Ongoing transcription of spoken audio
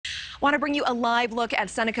Want to bring you a live look at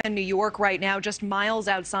Seneca, New York right now, just miles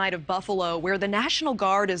outside of Buffalo, where the National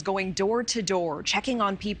Guard is going door to door, checking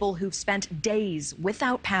on people who've spent days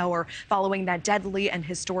without power following that deadly and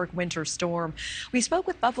historic winter storm. We spoke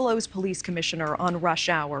with Buffalo's police commissioner on rush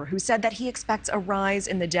hour, who said that he expects a rise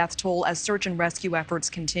in the death toll as search and rescue efforts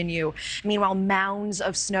continue. Meanwhile, mounds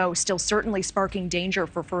of snow still certainly sparking danger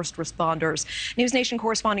for first responders. NewsNation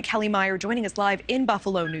correspondent Kelly Meyer joining us live in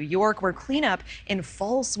Buffalo, New York, where cleanup in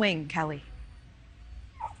full swing. Kelly.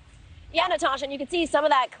 Yeah, Natasha, and you can see some of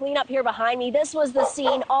that cleanup here behind me. This was the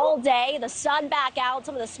scene all day, the sun back out,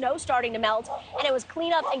 some of the snow starting to melt, and it was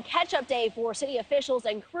cleanup and catch-up day for city officials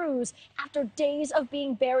and crews after days of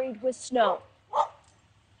being buried with snow.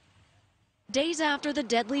 Days after the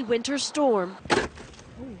deadly winter storm,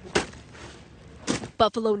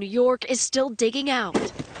 Buffalo, New York is still digging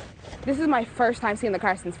out. This is my first time seeing the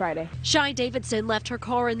car since Friday. Shy Davidson left her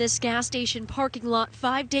car in this gas station parking lot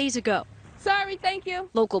 5 days ago. Sorry, thank you.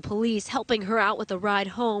 Local police helping her out with a ride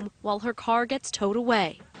home while her car gets towed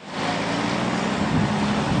away.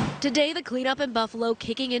 Today, the cleanup in Buffalo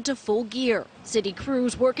kicking into full gear. City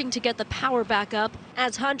crews working to get the power back up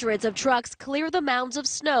as hundreds of trucks clear the mounds of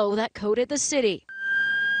snow that coated the city.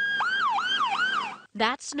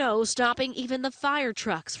 That snow stopping even the fire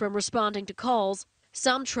trucks from responding to calls.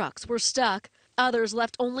 Some trucks were stuck, others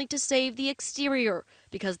left only to save the exterior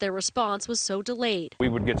because their response was so delayed. We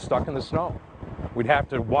would get stuck in the snow. We'd have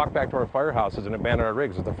to walk back to our firehouses and abandon our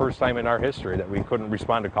rigs. It's the first time in our history that we couldn't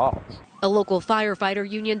respond to calls. A local firefighter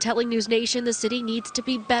union telling NewsNation the city needs to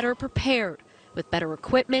be better prepared with better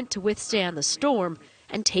equipment to withstand the storm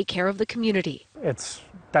and take care of the community. It's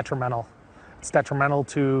detrimental. It's detrimental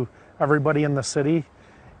to everybody in the city,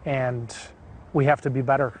 and we have to be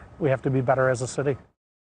better. We have to be better as a city.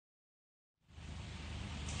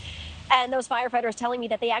 And those firefighters telling me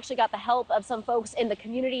that they actually got the help of some folks in the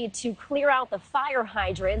community to clear out the fire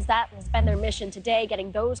hydrants. That has been their mission today,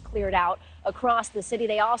 getting those cleared out across the city.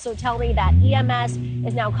 They also tell me that EMS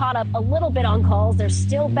is now caught up a little bit on calls. They're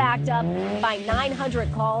still backed up by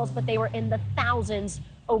 900 calls, but they were in the thousands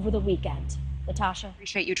over the weekend. Natasha.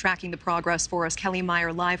 Appreciate you tracking the progress for us. Kelly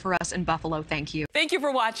Meyer live for us in Buffalo. Thank you. Thank you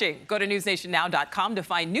for watching. Go to newsnationnow.com to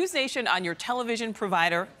find NewsNation on your television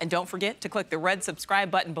provider. And don't forget to click the red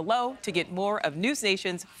subscribe button below to get more of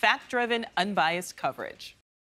NewsNation's fact-driven, unbiased coverage.